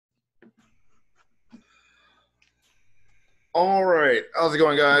All right. How's it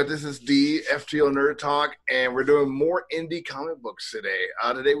going, guys? This is D, FTO Nerd Talk, and we're doing more indie comic books today.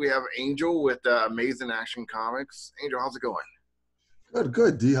 Today we have Angel with Amazing Action Comics. Angel, how's it going? Good,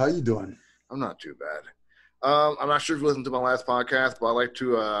 good. D, how you doing? I'm not too bad. I'm not sure if you listened to my last podcast, but I like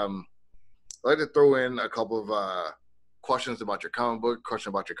to throw in a couple of questions about your comic book, question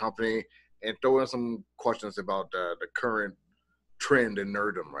about your company, and throw in some questions about the current trend in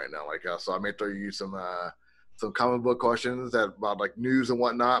nerddom right now. So I may throw you some comic book questions that about like news and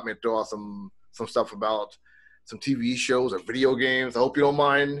whatnot. I may throw out some stuff about some TV shows or video games. I hope you don't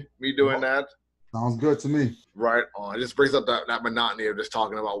mind me doing Oh, that. sounds good to me. Right on. It just brings up that monotony of just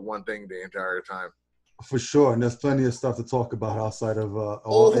talking about one thing the entire time. For sure. And there's plenty of stuff to talk about outside of or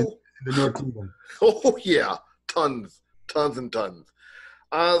in Oh, the Nerd Kingdom. oh yeah, tons and tons.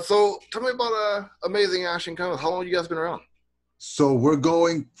 So tell me about Amazing Action Comics. How long have you guys been around? So we're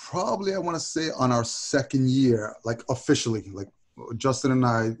going probably, I want to say, on our second year, like officially. Like Justin and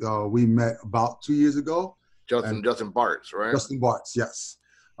I, we met about 2 years ago. And Justin Bartz, right? Justin Bartz, yes.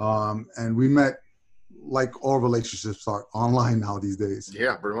 And we met like all relationships are online now these days.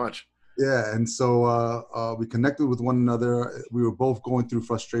 Yeah, pretty much. Yeah, and so we connected with one another. We were both going through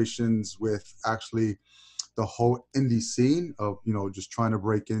frustrations with actually the whole indie scene of, just trying to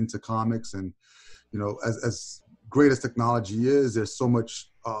break into comics. And, as great as technology is, there's so much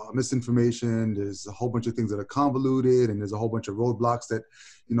misinformation. There's a whole bunch of things that are convoluted, and there's a whole bunch of roadblocks that,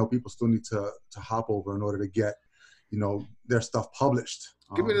 people still need to hop over in order to get, their stuff published.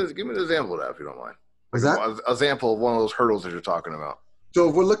 Give me an example of that if you don't mind. Is Like that? an example of one of those hurdles that you're talking about. So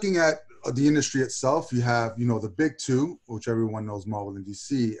if we're looking at the industry itself, you have, the big two, which everyone knows, Marvel and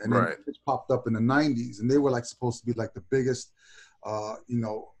DC, and then Right. it popped up in the 90s, and they were like supposed to be like the biggest, uh, you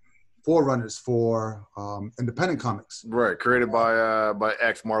know, forerunners for independent comics. Right, created by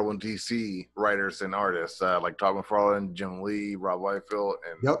ex Marvel and DC writers and artists like Todd McFarlane, Jim Lee, Rob Liefeld,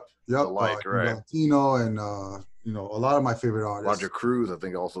 and Yep, the yep. like. Right, Valentino and, a lot of my favorite artists. Roger Cruz, I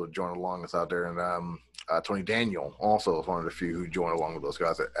think, also joined along us out there, and Tony Daniel also is one of the few who joined along with those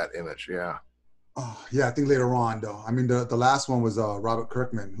guys at Image. Yeah, Oh, yeah, I think later on, though. I mean, the last one was Robert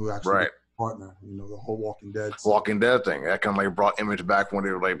Kirkman, who actually right. was a partner, the whole Walking Dead. Walking Dead thing that kind of like brought Image back when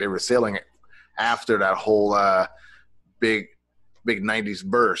they were sailing after that whole big '90s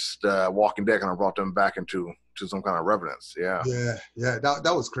burst. Walking Dead kind of brought them back into some kind of reverence. Yeah, Yeah,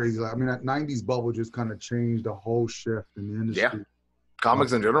 that was crazy. Like, I mean, that 90s bubble just kind of changed the whole shift in the yeah. industry.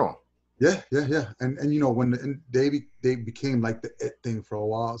 Comics in general. Yeah. And when they became like the it thing for a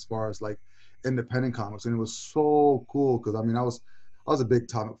while as far as like independent comics, and it was so cool because I mean I was a big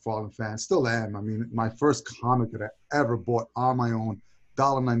Todd McFarlane fan, still am. I mean, my first comic that I ever bought on my own,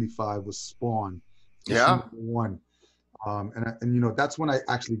 $1.95, was Spawn, issue Yeah. number one. And that's when I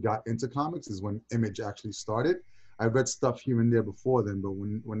actually got into comics, is when Image actually started. I read stuff here and there before then, but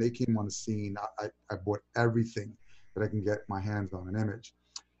when they came on the scene, I bought everything that I can get my hands on an Image.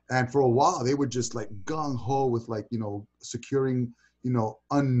 And for a while, they were just like gung ho with like, securing,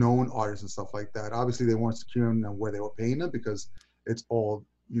 unknown artists and stuff like that. Obviously, they weren't securing them where they were paying them because it's all,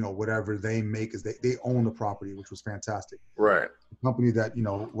 whatever they make is they own the property, which was fantastic. Right. A company that,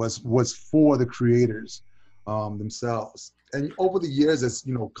 was for the creators themselves. And over the years, as,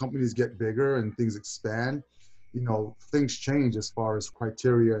 companies get bigger and things expand, things change as far as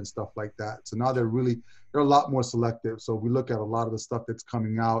criteria and stuff like that. So now they're a lot more selective. So if we look at a lot of the stuff that's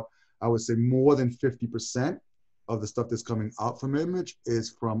coming out, I would say more than 50% of the stuff that's coming out from Image is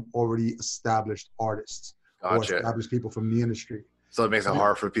from already established artists or Gotcha. established people from the industry. So it makes it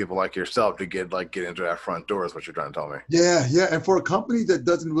hard for people like yourself to get into that front door is what you're trying to tell me. Yeah. And for a company that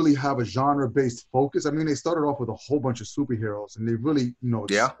doesn't really have a genre-based focus, I mean, they started off with a whole bunch of superheroes, and they really,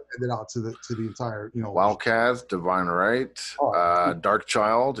 Yeah. expanded out to the entire, Wildcats, Divine Right, Dark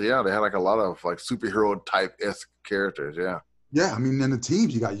Child. Yeah, they had like a lot of like superhero type-esque characters. Yeah. Yeah, I mean, in the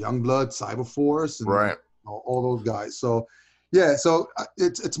teams, you got Youngblood, Cyberforce, and Right. all those guys. So, yeah,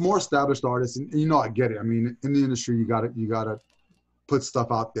 it's more established artists, and I get it. I mean, in the industry, you gotta put stuff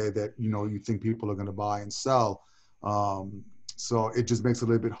out there that you think people are gonna buy and sell. So it just makes it a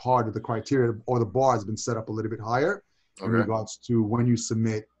little bit harder. The criteria or the bar has been set up a little bit higher in Okay. regards to when you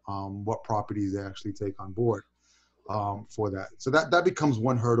submit what properties they actually take on board for that. So that becomes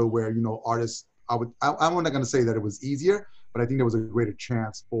one hurdle where artists. I'm not going to say that it was easier, but I think there was a greater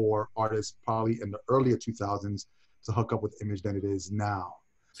chance for artists probably in the earlier 2000s to hook up with Image than it is now.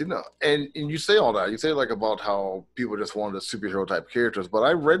 See, no, and you say all that. You say like about how people just wanted the superhero type characters, but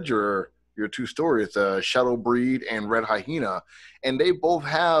I read your two stories, Shadow Breed and Red Hyena, and they both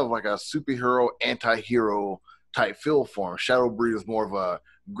have like a superhero anti-hero type feel for them. Shadow Breed is more of a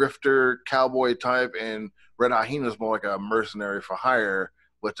grifter cowboy type, and Red Hyena is more like a mercenary for hire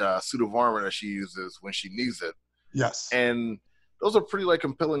with a suit of armor that she uses when she needs it. Yes. And those are pretty like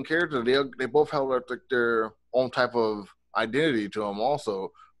compelling characters. They both have like their own type of identity to them.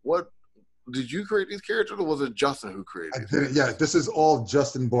 Also, what did you create these characters, or was it Justin who created I these didn't. characters? Yeah, this is all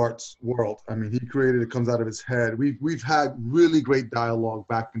Justin Bart's world. I mean, he created it, comes out of his head. We've had really great dialogue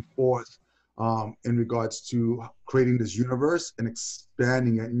back and forth in regards to creating this universe and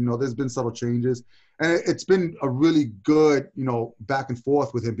expanding it. You know, there's been subtle changes, and it's been a really good, you know, back and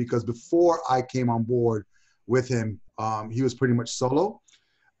forth with him, because before I came on board with him, he was pretty much solo,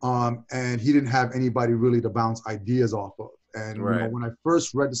 and he didn't have anybody really to bounce ideas off of. And you know, Right. when I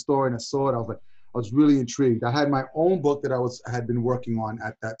first read the story and I saw it, I was really intrigued. I had my own book that I had been working on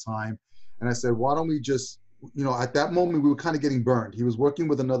at that time, and I said, why don't we just, you know, at that moment we were kind of getting burned. He was working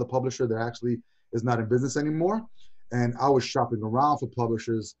with another publisher that actually is not in business anymore, and I was shopping around for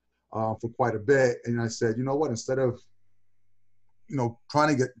publishers for quite a bit. And I said, you know what, instead of, you know, trying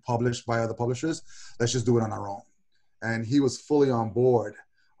to get published by other publishers, let's just do it on our own. And he was fully on board.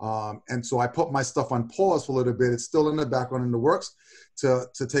 And so I put my stuff on pause for a little bit. It's still in the background in the works to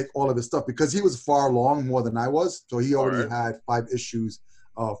take all of his stuff, because he was far along more than I was. So he already had 5 issues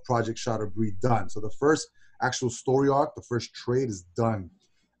of Project Shadow Breed done. So the first actual story arc, the first trade is done.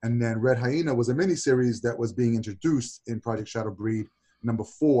 And then Red Hyena was a miniseries that was being introduced in Project Shadow Breed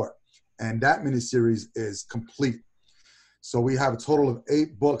 #4. And that miniseries is complete. So we have a total of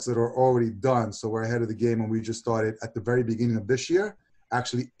 8 books that are already done. So we're ahead of the game, and we just started at the very beginning of this year,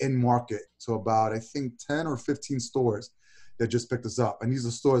 actually in market. So about, I think, 10 or 15 stores that just picked us up. And these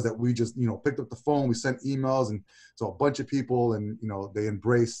are stores that we just, you know, picked up the phone, we sent emails, and so a bunch of people, and, you know, they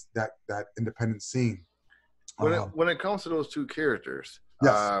embrace that independent scene. When it comes to those two characters,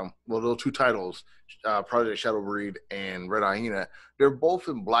 Yes. well, those two titles, Project Shadow Breed and Red Hyena, they're both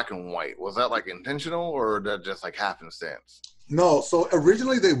in black and white. Was that like intentional, or that just like happenstance? No, so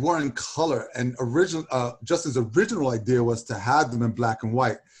originally they were in color, and Justin's original idea was to have them in black and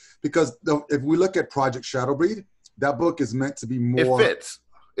white, because if we look at Project Shadow Breed, that book is meant to be more. It fits.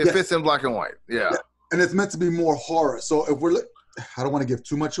 It fits in black and white. Yeah. And it's meant to be more horror. So if I don't want to give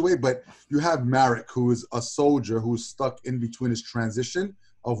too much away, but you have Marek, who is a soldier who's stuck in between his transition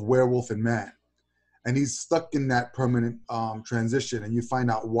of werewolf and man. And he's stuck in that permanent transition, and you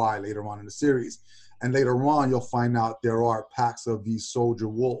find out why later on in the series. And later on, you'll find out there are packs of these soldier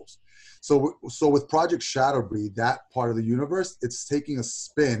wolves. So with Project Shadow Breed, that part of the universe, it's taking a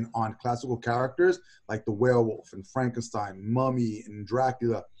spin on classical characters like the werewolf and Frankenstein, Mummy, and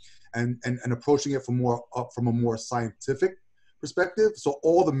Dracula, and approaching it from a more scientific perspective. So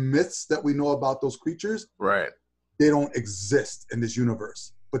all the myths that we know about those creatures, right, they don't exist in this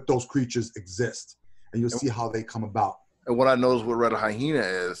universe, but those creatures exist, and you'll see how they come about. And what I noticed with Red Hyena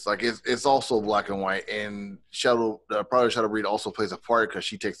is like it's also black and white, and Project Shadow Breed also plays a part because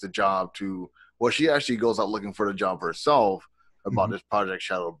she takes the job she actually goes out looking for the job herself about this Project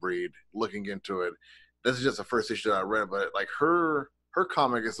Shadow Breed, looking into it. This is just the first issue that I read, but like her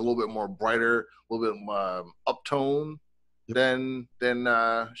comic is a little bit more brighter, a little bit uptone than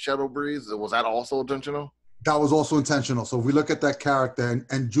Shadow Breed's. Was that also intentional? That was also intentional. So if we look at that character,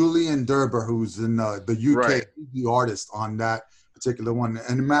 and Julian Derber, who's in the UK, the artist on that particular one,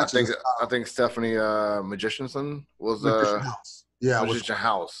 and it matches. I think Stephanie Magicianson was Magician House. Yeah, Magician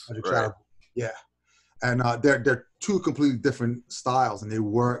House. Right. Yeah, and they're 2 completely different styles, and they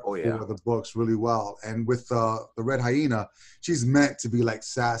work for the books really well. And with the Red Hyena, she's meant to be like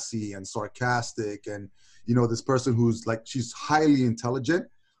sassy and sarcastic, and you know, this person who's like, she's highly intelligent.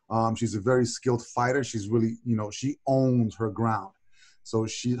 She's a very skilled fighter. She's really, you know, she owns her ground. So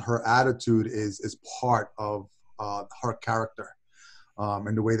her attitude is part of her character,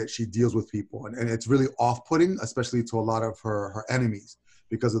 and the way that she deals with people. And it's really off-putting, especially to a lot of her enemies,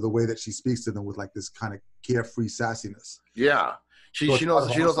 because of the way that she speaks to them with like this kind of carefree sassiness. Yeah. She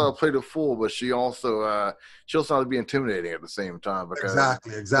knows how to play the fool, but she also knows how to be intimidating at the same time. Because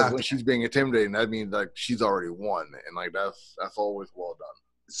exactly. When she's being intimidating, that means like she's already won, and like that's always well done.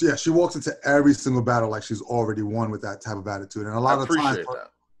 So yeah, she walks into every single battle like she's already won with that type of attitude, and a lot of times,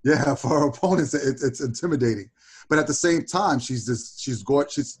 for her opponents, it's intimidating. But at the same time, she's a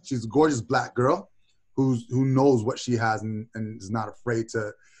gorgeous black girl who knows what she has and is not afraid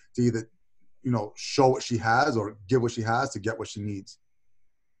to either, you know, show what she has or give what she has to get what she needs.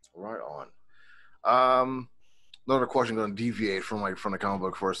 Right on. Another question, going to deviate from the comic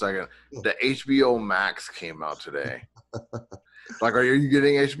book for a second. The HBO Max came out today. Like, are you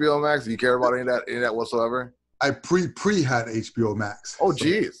getting HBO Max? Do you care about any of that whatsoever? I pre had HBO Max. Oh,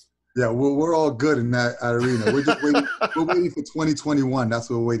 geez. Yeah, we're all good in that arena. We're just waiting. We're waiting for 2021. That's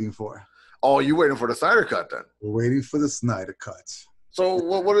what we're waiting for. Oh, you waiting for the Snyder Cut then? We're waiting for the Snyder Cut. So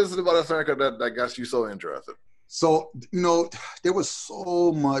what is it about the Snyder Cut that got you so interested? So, there was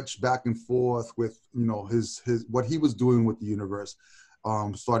so much back and forth with, his what he was doing with the universe,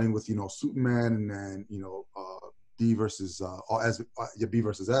 starting with, Superman, and then, B versus B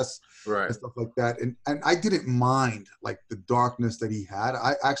versus S, right, and stuff like that. And I didn't mind like the darkness that he had.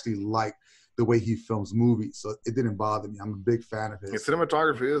 I actually liked the way he films movies, so it didn't bother me. I'm a big fan of his. His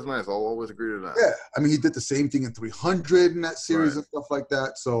cinematography is nice. I'll always agree to that. Yeah, I mean, he did the same thing in 300 in that series, right, and stuff like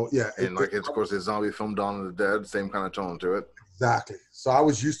that. So yeah, and of course, his zombie film Dawn of the Dead, same kind of tone to it. Exactly. So I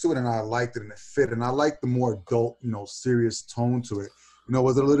was used to it, and I liked it, and it fit. And I liked the more adult, serious tone to it.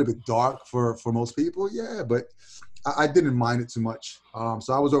 Was it a little bit dark for most people? Yeah, but I didn't mind it too much.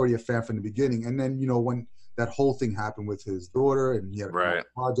 So I was already a fan from the beginning. And then, when that whole thing happened with his daughter and he had a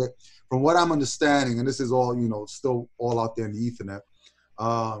project, from what I'm understanding, and this is all, still all out there in the ethernet,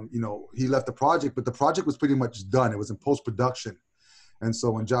 he left the project, but the project was pretty much done. It was in post-production. And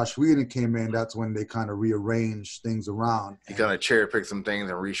so when Josh Whedon came in, that's when they kind of rearranged things around. He kind of cherry-picked some things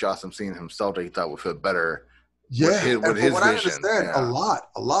and reshot some scenes himself that he thought would fit better. Yeah, with his what vision. I understand,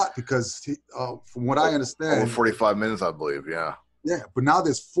 a lot, because from what I understand, over 45 minutes, I believe. Yeah. Yeah, but now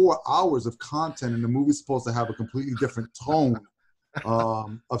there's 4 hours of content, and the movie's supposed to have a completely different tone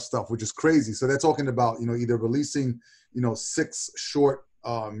of stuff, which is crazy. So they're talking about either releasing 6 short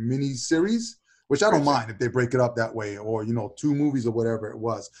mini series, which I don't mind if they break it up that way, or 2 movies or whatever it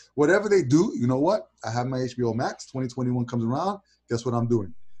was. Whatever they do, you know what? I have my HBO Max. 2021 comes around. Guess what I'm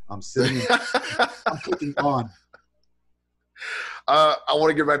doing? I'm sitting. I'm clicking on. I want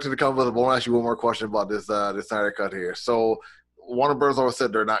to get back to the comic book, but I want to ask you one more question about this Snyder Cut here. So Warner Bros. Always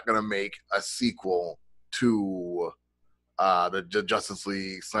said they're not going to make a sequel to the Justice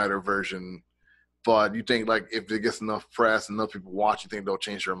League Snyder version, but you think like if it gets enough press and enough people watch, you think they'll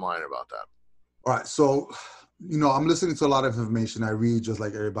change their mind about that? All right, so I'm listening to a lot of information. I read just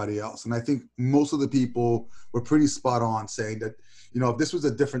like everybody else, and I think most of the people were pretty spot on saying that if this was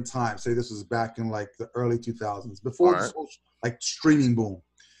a different time, say this was back in like the early 2000s, before this whole like streaming boom.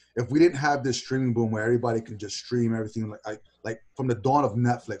 If we didn't have this streaming boom where everybody can just stream everything, like from the dawn of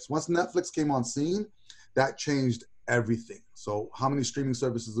Netflix. Once Netflix came on scene, that changed everything. So how many streaming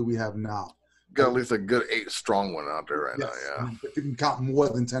services do we have now? Got at least a good 8 strong one out there now. Yeah, if you can count more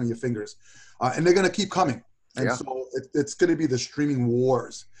than 10 of your fingers, and they're gonna keep coming. And so it's gonna be the streaming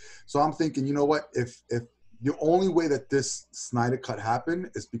wars. So I'm thinking, you know what? If the only way that this Snyder Cut happened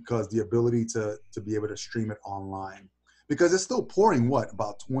is because the ability to be able to stream it online. Because it's still pouring,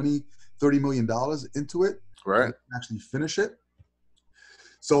 about $20, $30 million into it. Right. To actually finish it.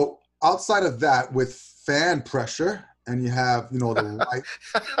 So outside of that, with fan pressure, and you have, the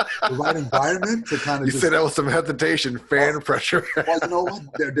right environment to kind of. You said that with some hesitation, fan pressure. Well, you know what?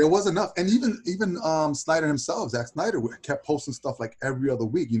 There was enough, and even Snyder himself, Zack Snyder, kept posting stuff like every other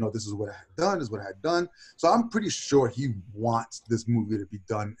week. This is what I had done. This is what I had done. So I'm pretty sure he wants this movie to be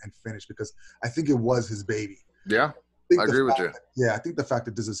done and finished because I think it was his baby. Yeah. I agree with you. I think the fact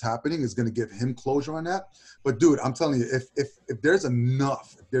that this is happening is going to give him closure on that. But dude, I'm telling you, if there's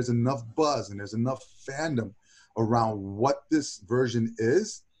enough buzz and there's enough fandom around what this version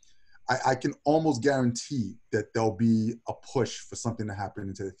is, I can almost guarantee that there'll be a push for something to happen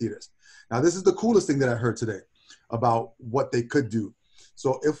into the theaters. Now, this is the coolest thing that I heard today about what they could do.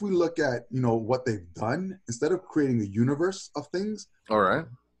 So if we look at, what they've done, instead of creating a universe of things, all right,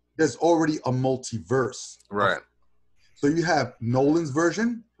 there's already a multiverse. Right. So you have Nolan's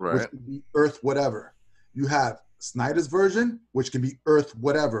version, which can be Earth whatever. You have Snyder's version, which can be Earth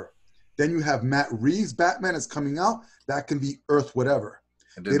whatever. Then you have Matt Reeves' Batman is coming out. That can be Earth whatever.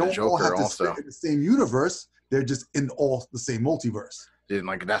 And then they don't all have to stay in the same universe. They're just in all the same multiverse. And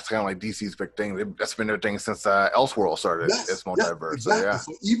that's kind of like DC's big thing. That's been their thing since Elseworld started. It's multiverse.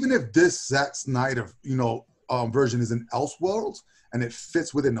 Exactly. So even if this Zack Snyder, version is in Elseworlds and it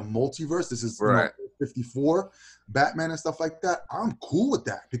fits within the multiverse, this is 54 Batman and stuff like that, I'm cool with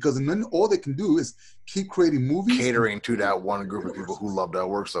that because then all they can do is keep creating movies catering to that one group of people who love that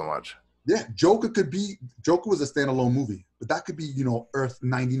work so much. Yeah, Joker was a standalone movie, but that could be Earth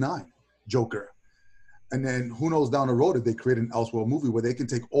 99 Joker, and then who knows down the road if they create an Elseworld movie where they can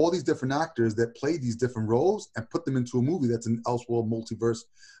take all these different actors that play these different roles and put them into a movie that's an Elseworld multiverse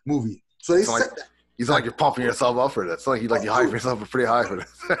movie. So they set that. You sound like you're pumping yourself up for that. It's like you hype yourself up pretty high for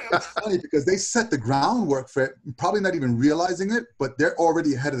this. It's funny because they set the groundwork for it, probably not even realizing it, but they're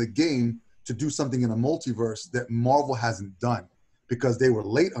already ahead of the game to do something in a multiverse that Marvel hasn't done because they were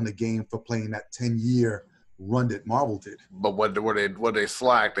late on the game for playing that 10-year run it. Marvel did. But what they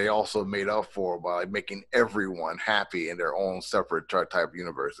slacked, they also made up for by like making everyone happy in their own separate type of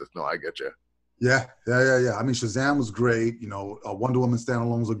universes. No, I get you. Yeah. I mean, Shazam was great. You know, Wonder Woman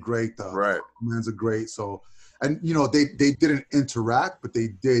standalones are great. The Right. Aquamans are great. So, and you know, they didn't interact, but they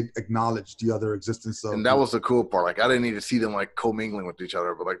did acknowledge the other existence of. And that was the cool part. Like I didn't need to see them like commingling with each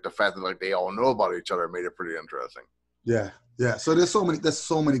other, but like the fact that like they all know about each other made it pretty interesting. Yeah. So there's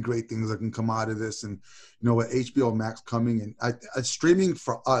so many great things that can come out of this, and you know, with HBO Max coming, and I streaming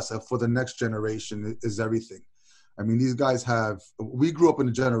for us for the next generation is everything. I mean, these guys we grew up in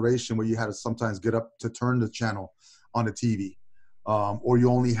a generation where you had to sometimes get up to turn the channel on the TV, or you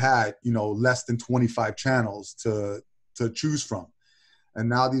only had, you know, less than 25 channels to choose from. And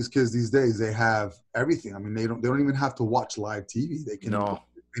now these kids these days, they have everything. I mean, they don't even have to watch live TV. They can watch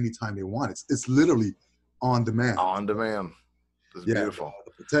it anytime they want. It's literally on demand. On demand. It's beautiful.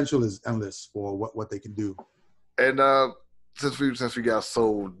 The potential is endless for what they can do. And since we got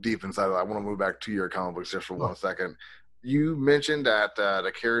so deep inside of it, I want to move back to your comic books just for 1 second. You mentioned that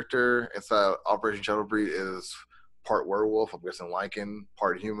the character inside Operation Shadow Breed is part werewolf, I'm guessing lichen,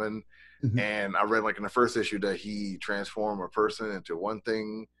 part human. Mm-hmm. And I read like in the first issue that he transformed a person into one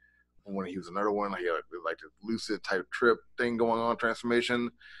thing when he was another one. He had like this lucid type trip thing going on, transformation.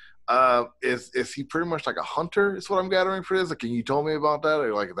 Is he pretty much like a hunter? Is what I'm gathering for this. Like, can you tell me about that,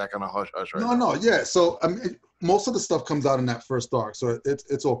 or like that kind of hush hush? Right no, yeah. So I mean, most of the stuff comes out in that first arc, so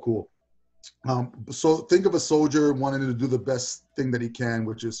it's all cool. So think of a soldier wanting to do the best thing that he can,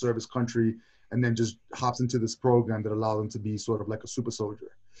 which is serve his country, and then just hops into this program that allows him to be sort of like a super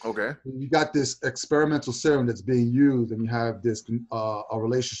soldier. Okay. You got this experimental serum that's being used, and you have this a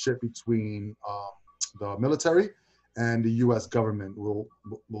relationship between the military and the U.S. government,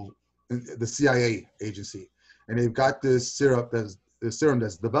 the CIA agency, and they've got this serum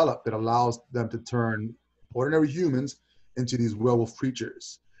that's developed that allows them to turn ordinary humans into these werewolf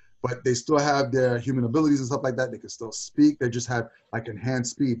creatures. But they still have their human abilities and stuff like that. They can still speak. They just have like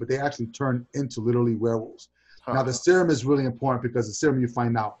enhanced speed, but they actually turn into literally werewolves. Huh. Now the serum is really important because the serum, you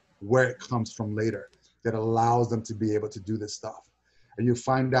find out where it comes from later, that allows them to be able to do this stuff. And you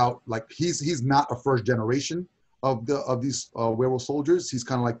find out like he's not a first generation of these werewolf soldiers. He's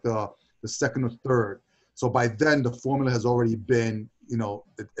kind of like the second or third. So by then the formula has already been, you know,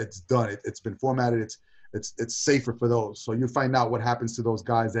 it's done. It's been formatted. It's safer for those. So you find out what happens to those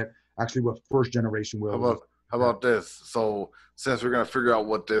guys that actually were first generation werewolves. How about this? So since we're gonna figure out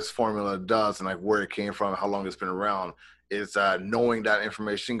what this formula does and like where it came from, how long it's been around, is knowing that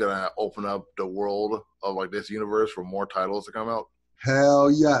information gonna open up the world of like this universe for more titles to come out? Hell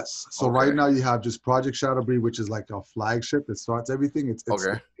yes. So right now you have just Project Shadow Breed, which is like a flagship that starts everything. It's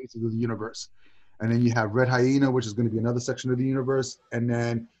the basis of the universe. And then you have Red Hyena, which is going to be another section of the universe. And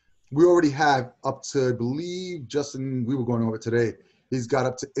then we already have up to, I believe, Justin, we were going over today. He's got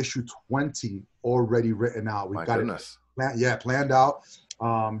up to issue 20 already written out. We've got it planned out.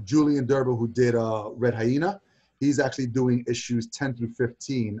 Julian Derber, who did Red Hyena, he's actually doing issues 10 through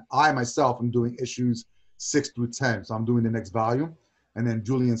 15. I myself am doing issues 6 through 10. So I'm doing the next volume. And then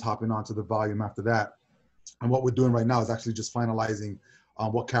Julian's hopping onto the volume after that. And what we're doing right now is actually just finalizing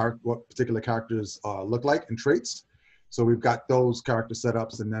what particular characters look like and traits. So we've got those character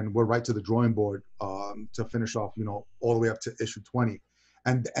setups, and then we're right to the drawing board to finish off, you know, all the way up to issue 20.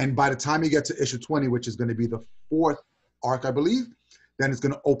 And by the time you get to issue 20, which is going to be the 4th arc, I believe, then it's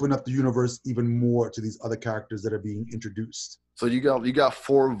going to open up the universe even more to these other characters that are being introduced. So you got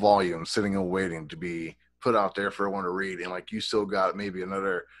 4 volumes sitting and waiting to be put out there for everyone to read, and like you still got maybe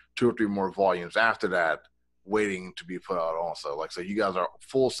another 2 or 3 more volumes after that waiting to be put out also. Like, so you guys are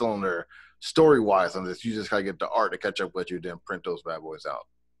full cylinder story-wise on this. You just gotta get the art to catch up with you, then print those bad boys out.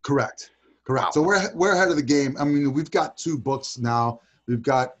 Correct. Wow. So we're ahead of the game. I mean, we've got 2 books now. We've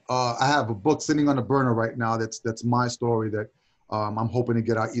got I have a book sitting on the burner right now that's my story that I'm hoping to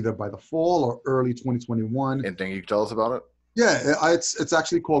get out either by the fall or early 2021. Anything you can tell us about it? Yeah, it's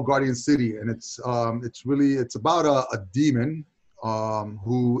actually called Guardian City, and it's about a demon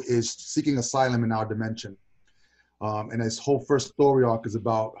who is seeking asylum in our dimension. And his whole first story arc is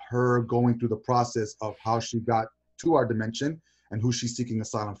about her going through the process of how she got to our dimension and who she's seeking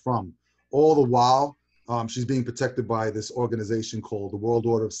asylum from. All the while, she's being protected by this organization called the World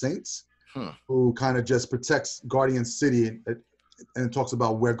Order of Saints, who kind of just protects Guardian City, and it talks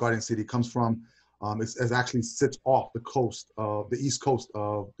about where Guardian City comes from. It actually sits off the coast of the east coast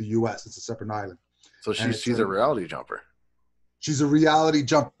of the U.S. It's a separate island. So she's a reality jumper. She's a reality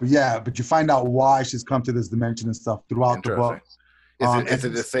jumper, yeah. But you find out why she's come to this dimension and stuff throughout the book. Is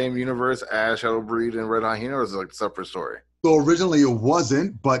it the same universe as Shadow Breed and Red Hyena, or is it like a separate story? So originally it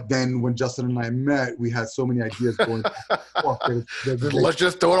wasn't, but then when Justin and I met, we had so many ideas going back and forth. Let's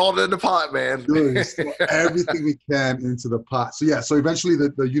just throw it all in the pot, man. Just throw everything we can into the pot. So yeah, so eventually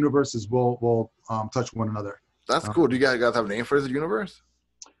the universes will touch one another. That's cool. Do you guys have a name for the universe?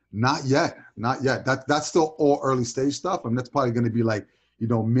 Not yet. That's still all early stage stuff. I mean, that's probably going to be like,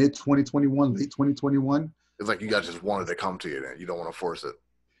 mid 2021, late 2021. It's like you guys just wanted to come to you, then you don't want to force it.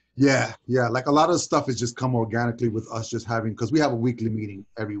 Yeah. Like a lot of stuff has just come organically with us just having, because we have a weekly meeting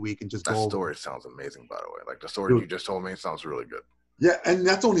every week and just that go. That story sounds amazing, by the way. Like the story you just told me sounds really good. Yeah, and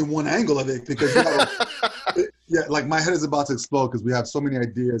that's only one angle of it because like my head is about to explode because we have so many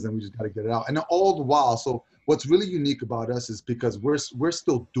ideas and we just got to get it out. And all the while, so what's really unique about us is because we're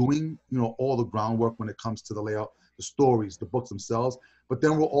still doing all the groundwork when it comes to the layout, the stories, the books themselves, but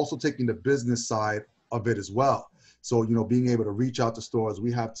then we're also taking the business side of it as well. So being able to reach out to stores,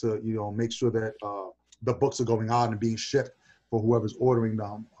 we have to make sure that the books are going out and being shipped for whoever's ordering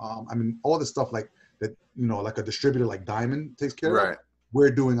them. I mean, all the stuff like that, like a distributor like Diamond takes care of,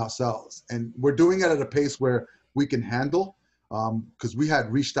 we're doing ourselves. And we're doing it at a pace where we can handle, because we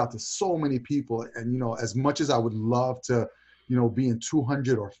had reached out to so many people. And, as much as I would love to, be in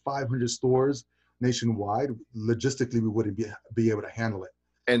 200 or 500 stores nationwide, logistically, we wouldn't be able to handle it.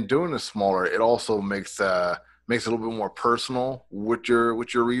 And doing it smaller, it also makes it a little bit more personal with your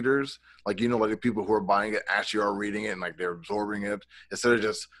readers. Like, like the people who are buying it actually are reading it and like they're absorbing it instead of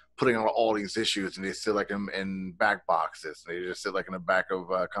just putting out all these issues and they sit like in back boxes. They just sit like in the back of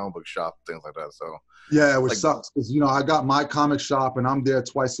comic book shop, things like that. So yeah, which sucks because I got my comic shop and I'm there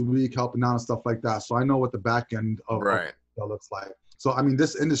twice a week helping out and stuff like that. So I know what the back end of that looks like. So I mean,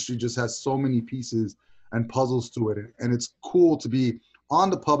 this industry just has so many pieces and puzzles to it, and it's cool to be on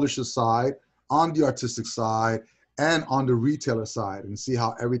the publisher side, on the artistic side, and on the retailer side, and see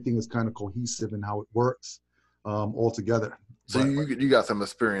how everything is kind of cohesive and how it works all together. So you got some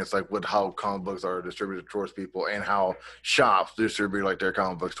experience like with how comic books are distributed towards people and how shops distribute like their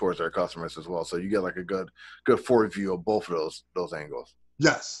comic books towards their customers as well. So you get like a good forward view of both of those angles.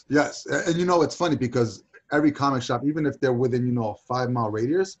 Yes. And it's funny because every comic shop, even if they're within, a 5-mile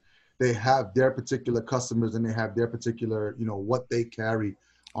radius, they have their particular customers and they have their particular, what they carry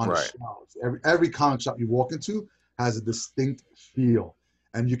on the shelves. Every comic shop you walk into has a distinct feel.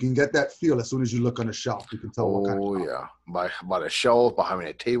 And you can get that feel as soon as you look on the shelf. You can tell what kind of shop. By the shelf, by how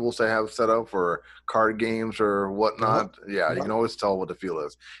many tables they have set up for card games or whatnot. You can always tell what the feel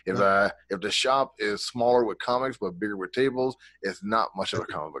is. If the shop is smaller with comics but bigger with tables, it's not much of a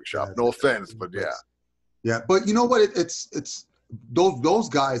comic book shop. No offense, but yeah. Yeah, but you know what? It's those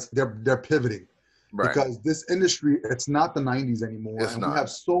guys. They're pivoting because this industry. It's not the '90s anymore, we have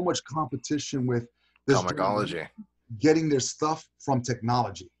so much competition with this comicology. Getting their stuff from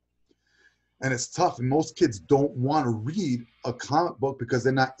technology. And it's tough. And most kids don't want to read a comic book because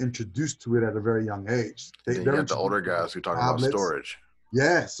they're not introduced to it at a very young age. They're the older guys who talk about storage.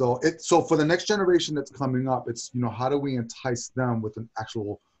 Yeah. So for the next generation that's coming up, it's, how do we entice them with an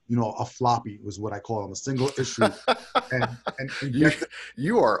actual, a floppy was what I call them, a single issue. and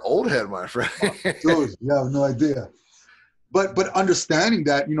you are old head, my friend. Dude, you have no idea. But understanding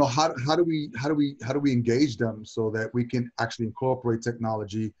that, how do we engage them so that we can actually incorporate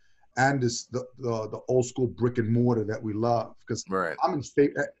technology and the old school brick and mortar that we love? Because I'm in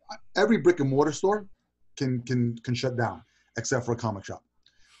state, every brick and mortar store can shut down except for a comic shop.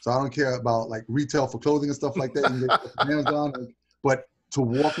 So I don't care about like retail for clothing and stuff like that. You can get your hands on, but to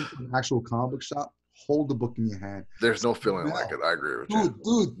walk into an actual comic book shop, hold the book in your hand. There's no feeling like it. I agree with you.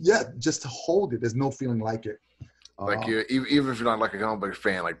 Dude, yeah, just to hold it. There's no feeling like it. Like even if you're not like a comic book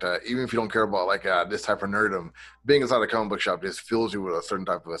fan like that, even if you don't care about like this type of nerdom, being inside a comic book shop just fills you with a certain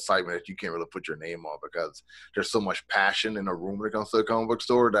type of excitement that you can't really put your name on because there's so much passion in a room when it comes to a comic book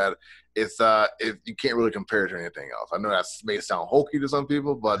store that you can't really compare it to anything else. I know that may sound hokey to some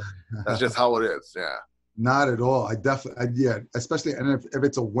people, but that's just how it is. Yeah. Not at all. I definitely, especially, and if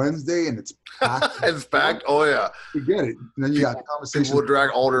it's a Wednesday and it's packed. It's packed? Oh, yeah. You get it. And then you got conversations. People will drag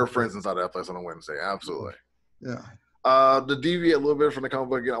all their friends inside that place on a Wednesday. Absolutely. Yeah. To deviate a little bit from the comic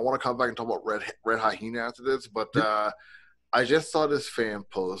book again, I want to come back and talk about Red Hyena after this, but I just saw this fan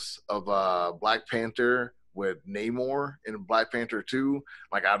post of Black Panther with Namor in Black Panther 2.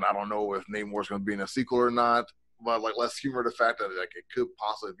 Like, I don't know if Namor's going to be in a sequel or not, but like, let's humor the fact that like it could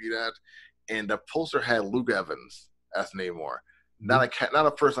possibly be that. And the poster had Luke Evans as Namor, not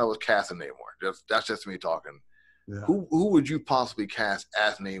a person that was cast in Namor. That's just me talking. Yeah. Who would you possibly cast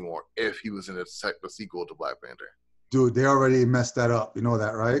as Namor if he was in the sequel to Black Panther? Dude, they already messed that up. You know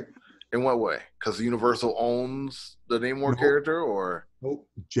that, right? In what way? Because Universal owns the Namor character, or? Nope.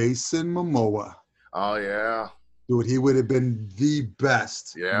 Jason Momoa. Oh, yeah. Dude, he would have been the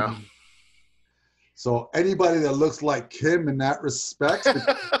best. Yeah. So anybody that looks like him in that respect,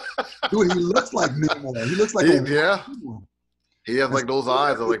 dude, he looks like Namor. He looks like a Yeah. Namor. He has like those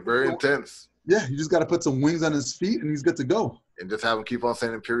eyes that are like very intense. Yeah, you just got to put some wings on his feet and he's good to go. And just have him keep on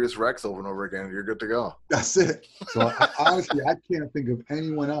saying Imperious Rex over and over again. You're good to go. That's it. So honestly, I can't think of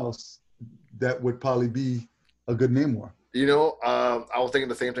anyone else that would probably be a good Namor. You know, I was thinking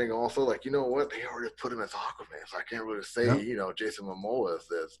the same thing also. Like, you know what? They already put him as Aquaman, so I can't really say, you know, Jason Momoa is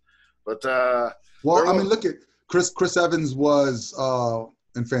this. But well, I mean, look at Chris Evans was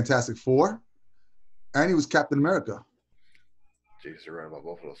in Fantastic Four, and he was Captain America. Jeez, you're right about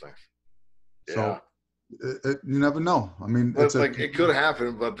both of those things. So you never know. I mean, but it's like it could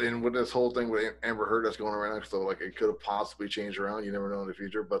happen, but then with this whole thing with Amber Heard that's going around, so like it could have possibly changed around. You never know in the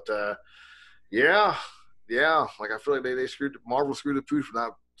future. But yeah. Like I feel like they Marvel screwed the pooch for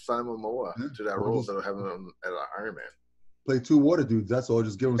not signing Momoa to that role instead of having him at Iron Man. Play 2 water dudes. That's all.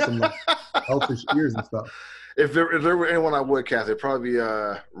 Just give him some like elfish ears and stuff. If there were anyone I would cast, it'd probably be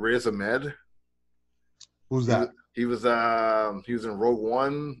Riz Ahmed. Who's that? He was in Rogue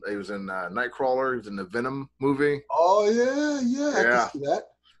One. He was in Nightcrawler. He was in the Venom movie. Oh yeah. I can see that.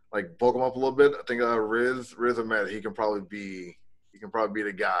 Like bulk him up a little bit. I think Riz Ahmed. He can probably be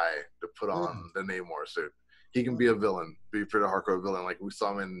the guy to put on the Namor suit. He can be a villain, be a pretty hardcore villain. Like we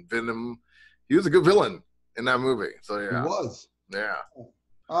saw him in Venom. He was a good villain in that movie. So yeah, he was. Yeah.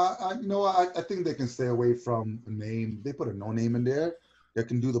 I think they can stay away from a name. They put a no name in there that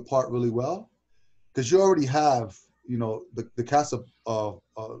can do the part really well, because you already have, you know, the cast of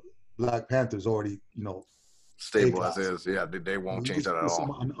Black Panther's already, you know, stable as is. Yeah, they won't change that at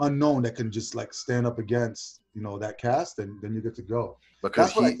all. An unknown that can just like stand up against, you know, that cast, and then you get to go. Because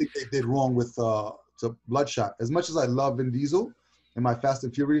that's what I think they did wrong with Bloodshot. As much as I love Vin Diesel in my Fast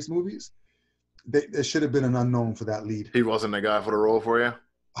and Furious movies, there should have been an unknown for that lead. He wasn't the guy for the role for you?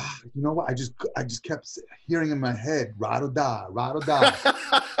 You know what? I just kept hearing in my head, ride or die, ride or die.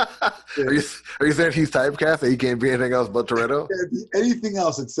 Are you saying he's typecast and he can't be anything else but Toretto? He can't be anything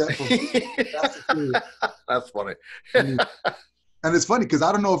else except for That's funny. And it's funny because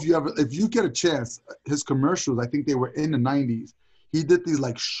I don't know if you get a chance, his commercials, I think they were in the 90s. He did these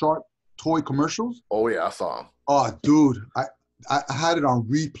like shark toy commercials. Oh yeah, I saw him. Oh dude, I had it on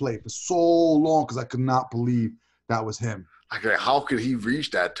replay for so long because I could not believe that was him. Like, how could he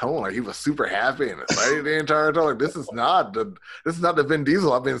reach that tone? Like he was super happy and excited the entire time. Like this is not the Vin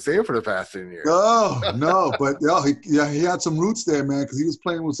Diesel I've been seeing for the past 10 years. No, but he had some roots there, man, because he was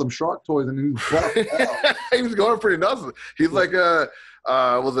playing with some shark toys and he was he was going pretty nuts. He's like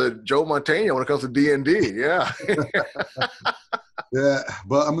was it Joe Montana when it comes to D&D? Yeah. Yeah,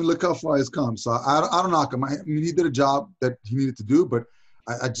 but I mean, look how far he's come. So I don't knock him. I mean, he did a job that he needed to do, but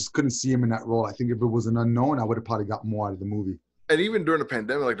I just couldn't see him in that role. I think if it was an unknown, I would have probably got more out of the movie. And even during the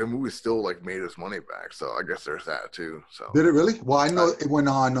pandemic, like the movie still like made its money back. So I guess there's that too. So did it really? Well, I know it went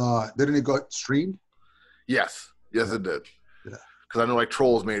on. Didn't it go streamed? Yes, it did. Yeah, because I know like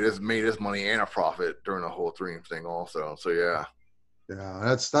Trolls made its money and a profit during the whole stream thing also. So yeah. Yeah,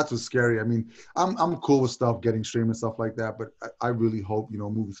 that's what's scary. I mean, I'm cool with stuff getting streamed and stuff like that, but I really hope, you know,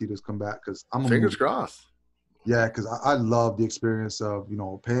 movie theaters come back because I'm fingers crossed. Yeah, because I love the experience of, you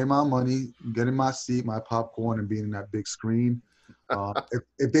know, paying my money, getting my seat, my popcorn, and being in that big screen.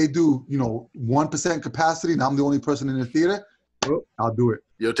 If they do, you know, 1% capacity and I'm the only person in the theater, I'll do it.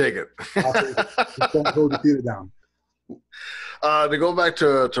 You'll take it. I'll take it. Just don't hold the theater down. To go back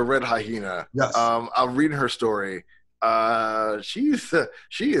to Red Hyena, yes. I'm reading her story. She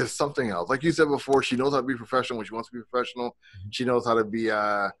is something else. Like you said before, she knows how to be professional when she wants to be professional. She knows how to be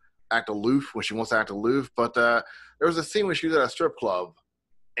act aloof when she wants to act aloof. But there was a scene when she was at a strip club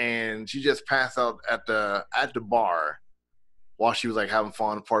and she just passed out at the bar while she was like having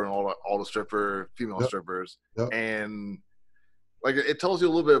fun, partying all the female strippers. Yep. And like it tells you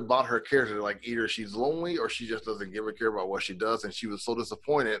a little bit about her character. Like either she's lonely or she just doesn't give a care about what she does, and she was so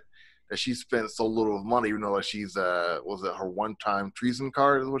disappointed that she spent so little money, even though like she's was it her one-time treason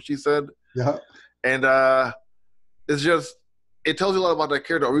card is what she said. Yeah. And it's just it tells you a lot about that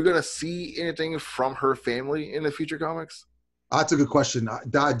character. Are we gonna see anything from her family in the future comics? That's a good question.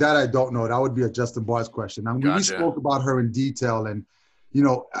 That I don't know. That would be a Justin Barnes question. I mean, gotcha. We spoke about her in detail, and you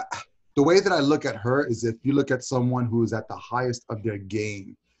know, the way that I look at her is if you look at someone who is at the highest of their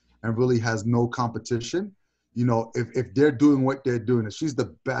game and really has no competition. You know, if they're doing what they're doing, if she's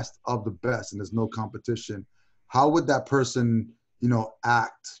the best of the best and there's no competition, how would that person, you know,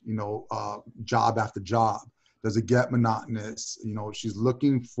 act, you know, job after job? Does it get monotonous? You know, she's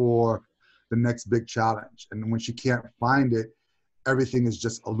looking for the next big challenge. And when she can't find it, everything is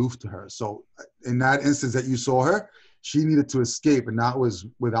just aloof to her. So in that instance that you saw her, she needed to escape, and that was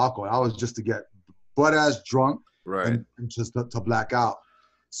with alcohol. I was just to get butt-ass drunk Right. and just to black out.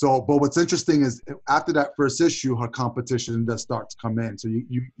 So, but what's interesting is after that first issue, her competition does start to come in. So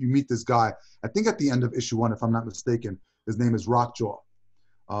you meet this guy, I think at the end of issue 1, if I'm not mistaken, his name is Rockjaw.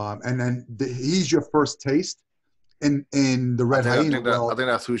 And then he's your first taste in the Red Hyena world. I think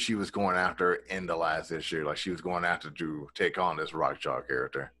that's who she was going after in the last issue. Like, she was going after to take on this Rockjaw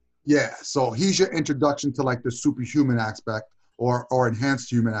character. Yeah, so he's your introduction to like the superhuman aspect or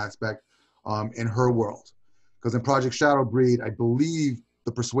enhanced human aspect in her world. Because in Project Shadow Breed, I believe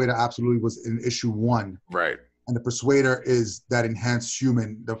the Persuader absolutely was in issue 1. Right. And the Persuader is that enhanced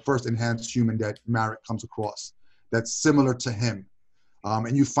human, the first enhanced human that Marek comes across that's similar to him.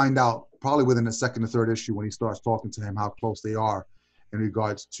 And you find out probably within the second or third issue when he starts talking to him how close they are in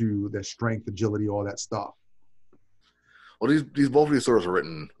regards to their strength, agility, all that stuff. Well, both of these stories are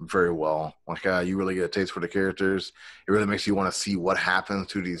written very well. Like, you really get a taste for the characters. It really makes you want to see what happens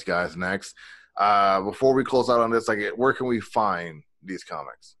to these guys next. Before we close out on this, like, where can we find these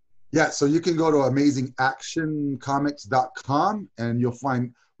comics? Yeah, so you can go to amazingactioncomics.com and you'll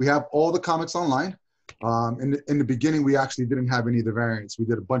find we have all the comics online. In the beginning, we actually didn't have any of the variants. We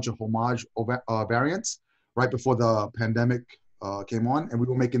did a bunch of homage variants right before the pandemic came on, and we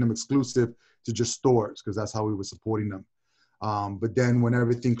were making them exclusive to just stores because that's how we were supporting them. But then when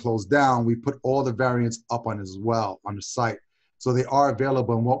everything closed down, we put all the variants up on as well on the site. So they are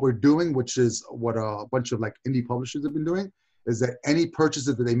available. And what we're doing, which is what a bunch of like indie publishers have been doing, is that any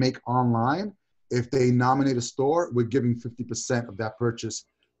purchases that they make online, if they nominate a store, we're giving 50% of that purchase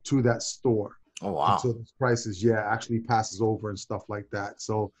to that store. Oh, wow. So those prices, actually passes over and stuff like that.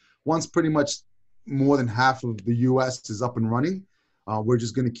 So once pretty much more than half of the US is up and running, we're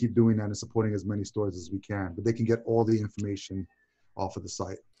just going to keep doing that and supporting as many stores as we can. But they can get all the information off of the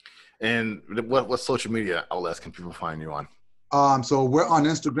site. And what social media outlets can people find you on? So we're on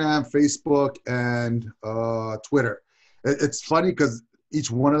Instagram, Facebook, and Twitter. It's funny because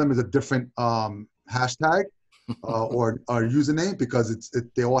each one of them is a different hashtag or username because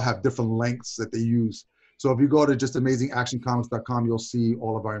they all have different lengths that they use. So if you go to just amazingactioncomics.com, you'll see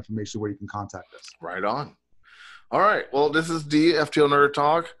all of our information where you can contact us. Right on. All right. Well, this is the FTL Nerd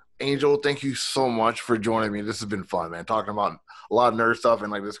Talk. Angel, thank you so much for joining me. This has been fun, man. Talking about a lot of nerd stuff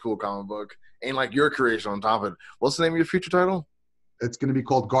and like this cool comic book and like your creation on top of it. What's the name of your future title? It's going to be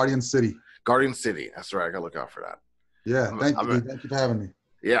called Guardian City. Guardian City. That's right. I got to look out for that. Yeah. Thank you. Thank you for having me.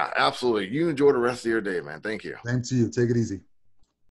 Yeah, absolutely. You enjoy the rest of your day, man. Thank you. Same to you. Take it easy.